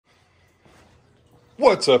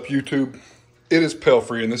What's up, YouTube? It is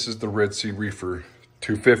Pelfrey, and this is the Red Sea Reefer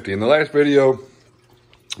 250. In the last video,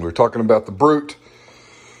 we were talking about the Brute,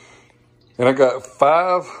 and I got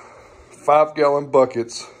five-gallon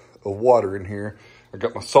buckets of water in here. I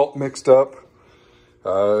got my salt mixed up.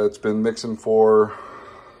 It's been mixing for,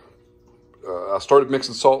 I started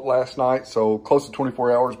mixing salt last night, so close to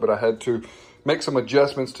 24 hours, but I had to make some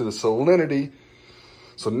adjustments to the salinity.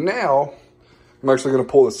 So now, I'm actually going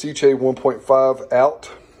to pull the chaeto 1.5 out,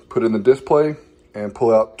 put it in the display, and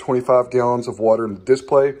pull out 25 gallons of water in the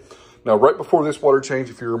display. Now, right before this water change,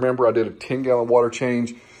 if you remember, I did a 10-gallon water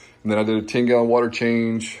change, and then I did a 10-gallon water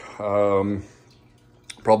change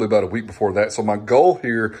probably about a week before that. So my goal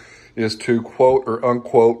here is to quote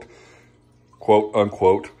unquote,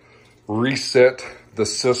 reset the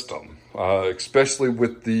system, especially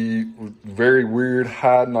with the very weird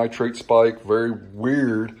high nitrate spike, very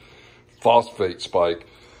weird phosphate spike.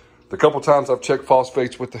 The couple times I've checked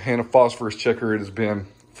phosphates with the hand of phosphorus checker, it has been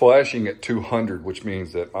flashing at 200, which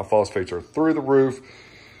means that my phosphates are through the roof.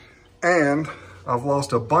 And I've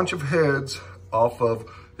lost a bunch of heads off of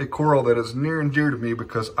a coral that is near and dear to me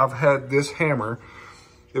because I've had this hammer.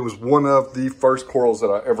 It was one of the first corals that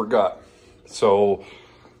I ever got. So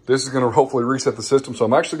this is going to hopefully reset the system. So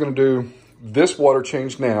I'm actually going to do this water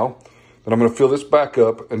change now. Then I'm going to fill this back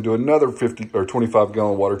up and do another 50 or 25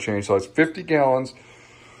 gallon water change. So it's 50 gallons.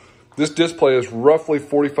 This display is roughly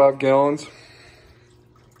 45 gallons.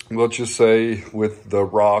 Let's just say with the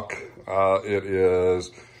rock, it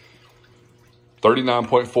is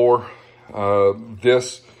 39.4.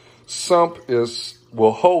 This sump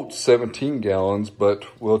will hold 17 gallons, but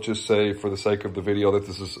we'll just say for the sake of the video that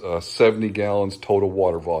this is 70 gallons total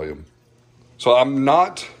water volume. So I'm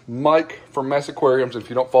not Mike from Mass Aquariums. If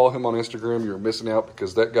you don't follow him on Instagram, you're missing out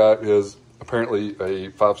because that guy is apparently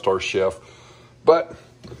a 5-star chef. But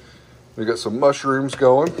we got some mushrooms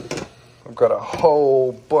going. I've got a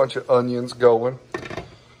whole bunch of onions going.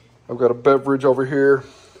 I've got a beverage over here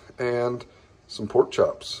and some pork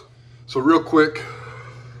chops. So real quick,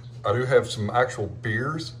 I do have some actual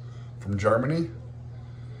beers from Germany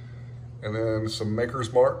and then some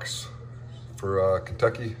Maker's Marks for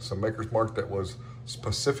Kentucky, some Maker's Mark that was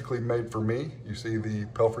specifically made for me. You see the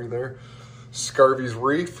Pelfrey there. Scurvy's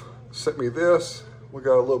Reef sent me this. We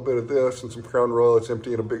got a little bit of this and some Crown Royal. It's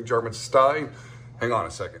empty in a big German stein. Hang on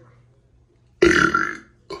a second.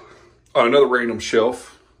 On another random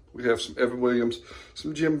shelf, we have some Evan Williams,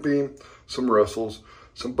 some Jim Beam, some Russells,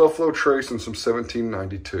 some Buffalo Trace, and some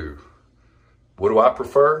 1792. What do I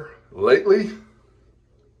prefer lately?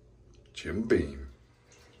 Jim Beam.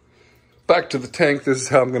 Back to the tank. This is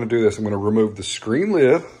how I'm going to do this. I'm going to remove the screen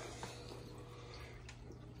lid,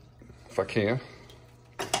 if I can.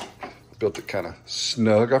 Built it kind of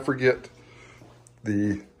snug. I forget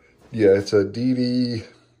it's a DD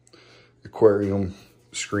aquarium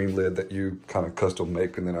screen lid that you kind of custom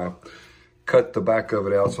make, and then I cut the back of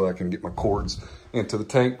it out so I can get my cords into the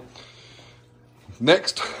tank.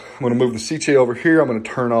 Next, I'm going to move the chaeto over here. I'm going to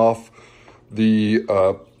turn off the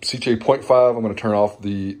chaeto 0.5. I'm going to turn off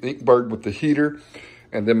the Inkbird with the heater.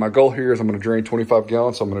 And then my goal here is I'm going to drain 25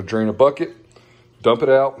 gallons. So I'm going to drain a bucket, dump it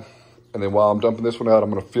out. And then while I'm dumping this one out, I'm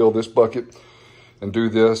going to fill this bucket and do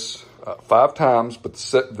this 5 times. But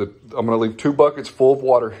I'm going to leave 2 buckets full of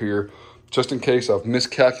water here just in case I've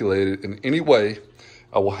miscalculated in any way.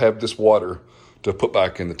 I will have this water to put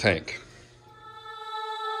back in the tank.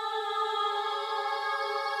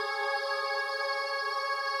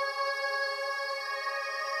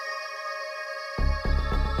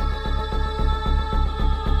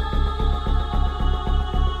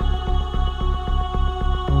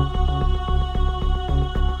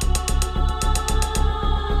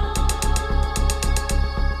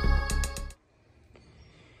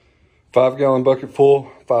 Five-gallon bucket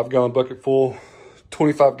full,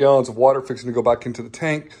 25 gallons of water fixing to go back into the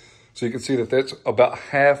tank. So you can see that that's about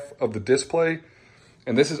half of the display.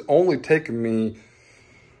 And this is only taking me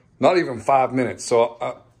not even 5 minutes.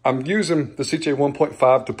 So I'm using the chaeto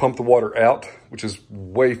 1.5 to pump the water out, which is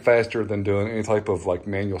way faster than doing any type of like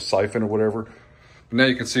manual siphon or whatever. But now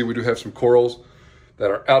you can see we do have some corals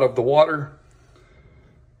that are out of the water.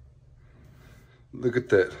 Look at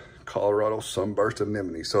that. Colorado sunburst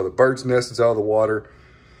anemone. So the bird's nest is out of the water.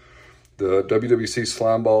 The WWC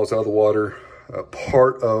slime ball is out of the water.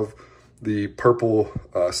 Part of the purple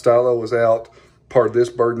stylo is out. Part of this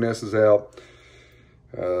bird nest is out.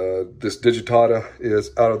 This digitata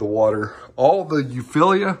is out of the water. All the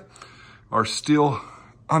Euphilia are still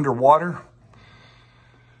underwater.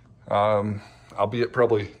 Albeit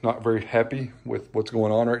probably not very happy with what's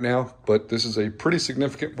going on right now, but this is a pretty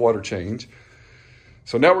significant water change.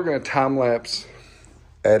 So now we're going to time lapse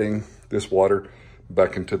adding this water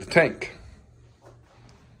back into the tank.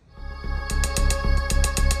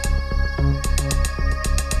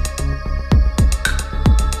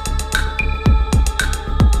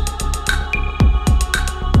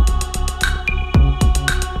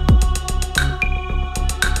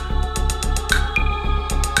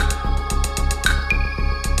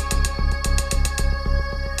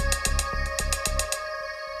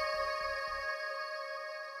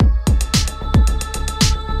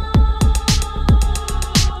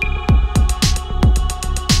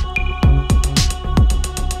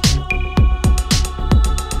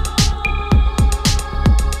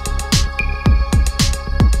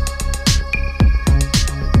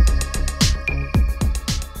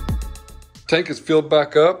 Tank is filled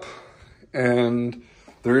back up, and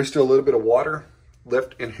there is still a little bit of water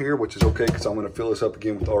left in here, which is okay because I'm going to fill this up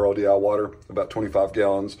again with RLDI water, about 25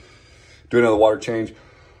 gallons, do another water change.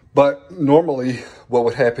 But normally what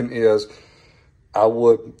would happen is I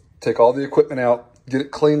would take all the equipment out, get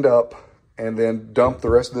it cleaned up, and then dump the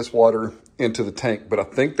rest of this water into the tank. But I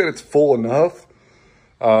think that it's full enough.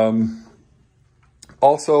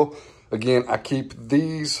 Also, again, I keep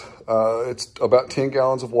these, it's about 10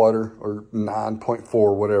 gallons of water, or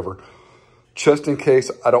 9.4, whatever, just in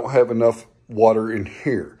case I don't have enough water in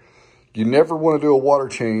here. You never want to do a water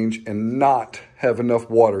change and not have enough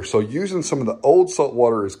water. So using some of the old salt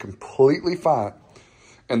water is completely fine.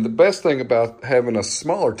 And the best thing about having a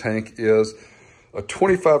smaller tank is a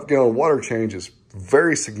 25-gallon water change is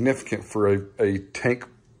very significant for a tank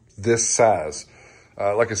this size.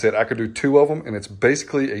 Like I said, I could do 2 of them, and it's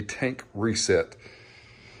basically a tank reset.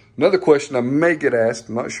 Another question I may get asked,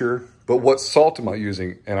 I'm not sure, but what salt am I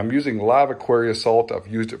using? And I'm using live Aquaria salt. I've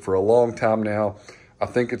used it for a long time now. I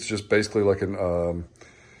think it's just basically like an,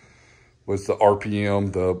 what's the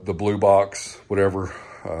RPM, the blue box, whatever,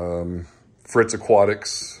 Fritz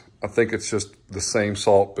Aquatics. I think it's just the same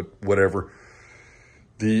salt, but whatever.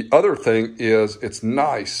 The other thing is it's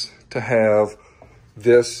nice to have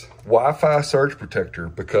this Wi-Fi surge protector,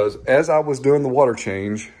 because as I was doing the water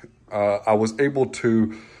change, I was able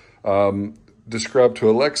to describe to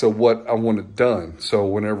Alexa what I wanted done. So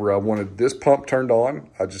whenever I wanted this pump turned on,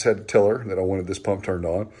 I just had to tell her that I wanted this pump turned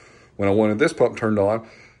on. When I wanted this pump turned on,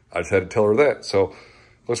 I just had to tell her that. So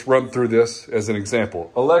let's run through this as an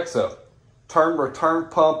example. Alexa, turn return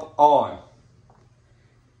pump on.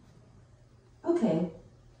 Okay.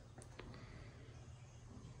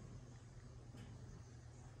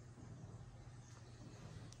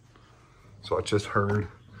 So I just heard,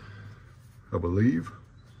 I believe,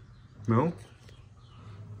 no?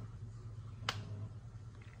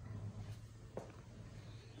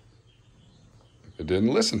 It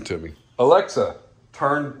didn't listen to me. Alexa,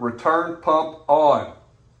 turn return pump on.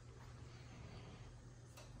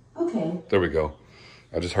 Okay. There we go.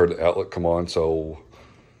 I just heard the outlet come on, so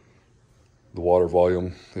the water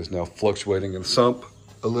volume is now fluctuating in sump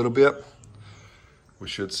a little bit. We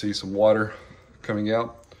should see some water coming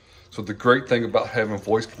out. So the great thing about having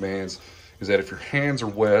voice commands is that if your hands are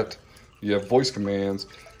wet, you have voice commands,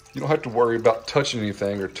 you don't have to worry about touching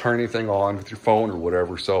anything or turning anything on with your phone or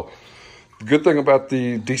whatever. So the good thing about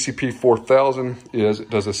the DCP 4000 is it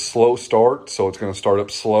does a slow start. So it's going to start up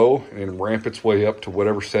slow and ramp its way up to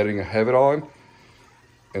whatever setting I have it on.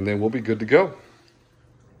 And then we'll be good to go.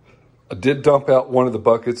 I did dump out one of the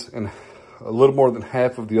buckets and a little more than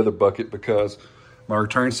half of the other bucket because my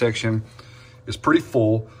return section is pretty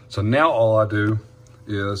full. So now all I do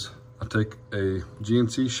is I take a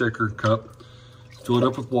GNC shaker cup, fill it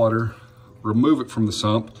up with water, remove it from the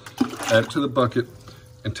sump, add it to the bucket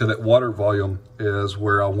until that water volume is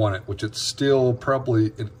where I want it, which it's still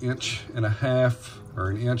probably 1.5 inches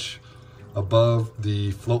or 1 inch above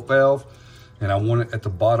the float valve. And I want it at the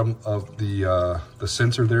bottom of the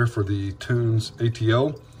sensor there for the Tunze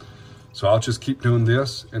ATO. So I'll just keep doing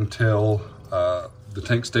this until the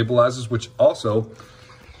tank stabilizes, which also,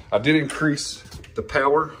 I did increase the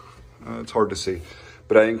power. It's hard to see,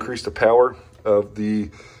 but I increased the power of the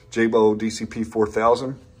Jabo DCP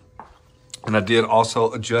 4000. And I did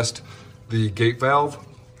also adjust the gate valve.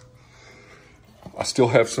 I still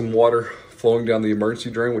have some water flowing down the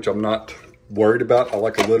emergency drain, which I'm not worried about. I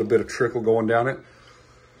like a little bit of trickle going down it.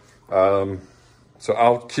 So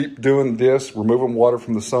I'll keep doing this, removing water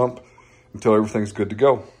from the sump until everything's good to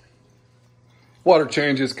go. Water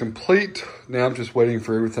change is complete. Now I'm just waiting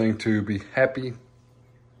for everything to be happy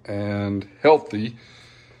and healthy.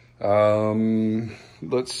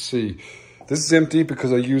 Let's see. This is empty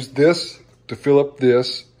because I used this to fill up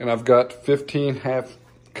this, and I've got 15 half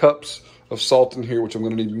cups of salt in here, which I'm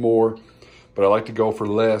gonna need more, but I like to go for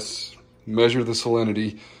less, measure the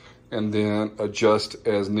salinity, and then adjust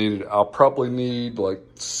as needed. I'll probably need like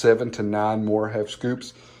 7 to 9 more half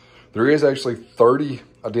scoops. There is actually 30.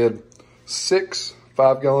 I did 6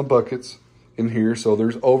 5-gallon buckets in here, so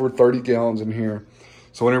there's over 30 gallons in here.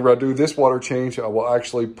 So whenever I do this water change, I will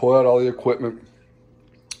actually pull out all the equipment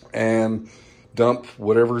and dump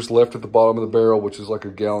whatever's left at the bottom of the barrel, which is like a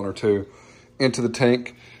gallon or 2, into the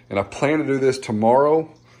tank. And I plan to do this tomorrow.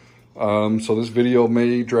 So this video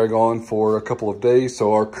may drag on for a couple of days.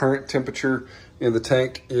 So our current temperature in the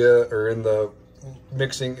tank or in the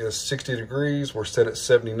mixing is 60 degrees. We're set at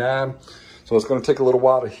 79. So it's going to take a little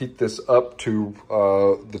while to heat this up to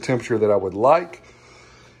the temperature that I would like.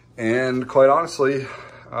 And quite honestly,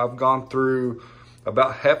 I've gone through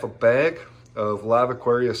about half a bag of live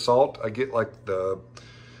Aquaria salt. I get like the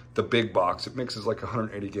big box. It mixes like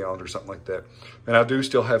 180 gallons or something like that. And I do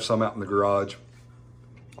still have some out in the garage.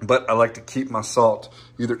 But I like to keep my salt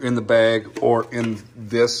either in the bag or in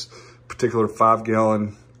this particular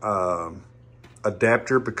 5-gallon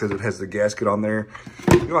adapter, because it has the gasket on there.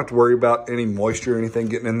 You don't have to worry about any moisture or anything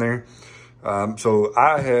getting in there. So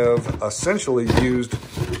I have essentially used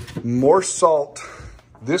more salt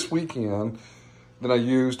this weekend than I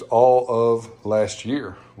used all of last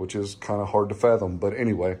year, which is kind of hard to fathom. But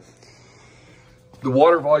anyway, the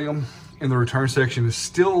water volume in the return section is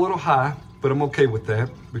still a little high, but I'm okay with that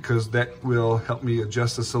because that will help me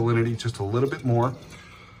adjust the salinity just a little bit more.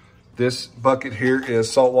 This bucket here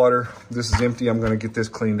is salt water. This is empty. I'm going to get this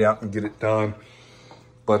cleaned out and get it done.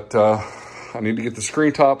 But I need to get the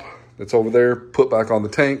screen top that's over there put back on the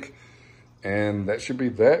tank. And that should be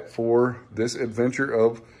that for this adventure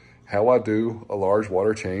of how I do a large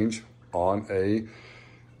water change on a,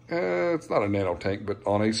 it's not a nano tank, but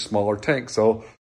on a smaller tank. So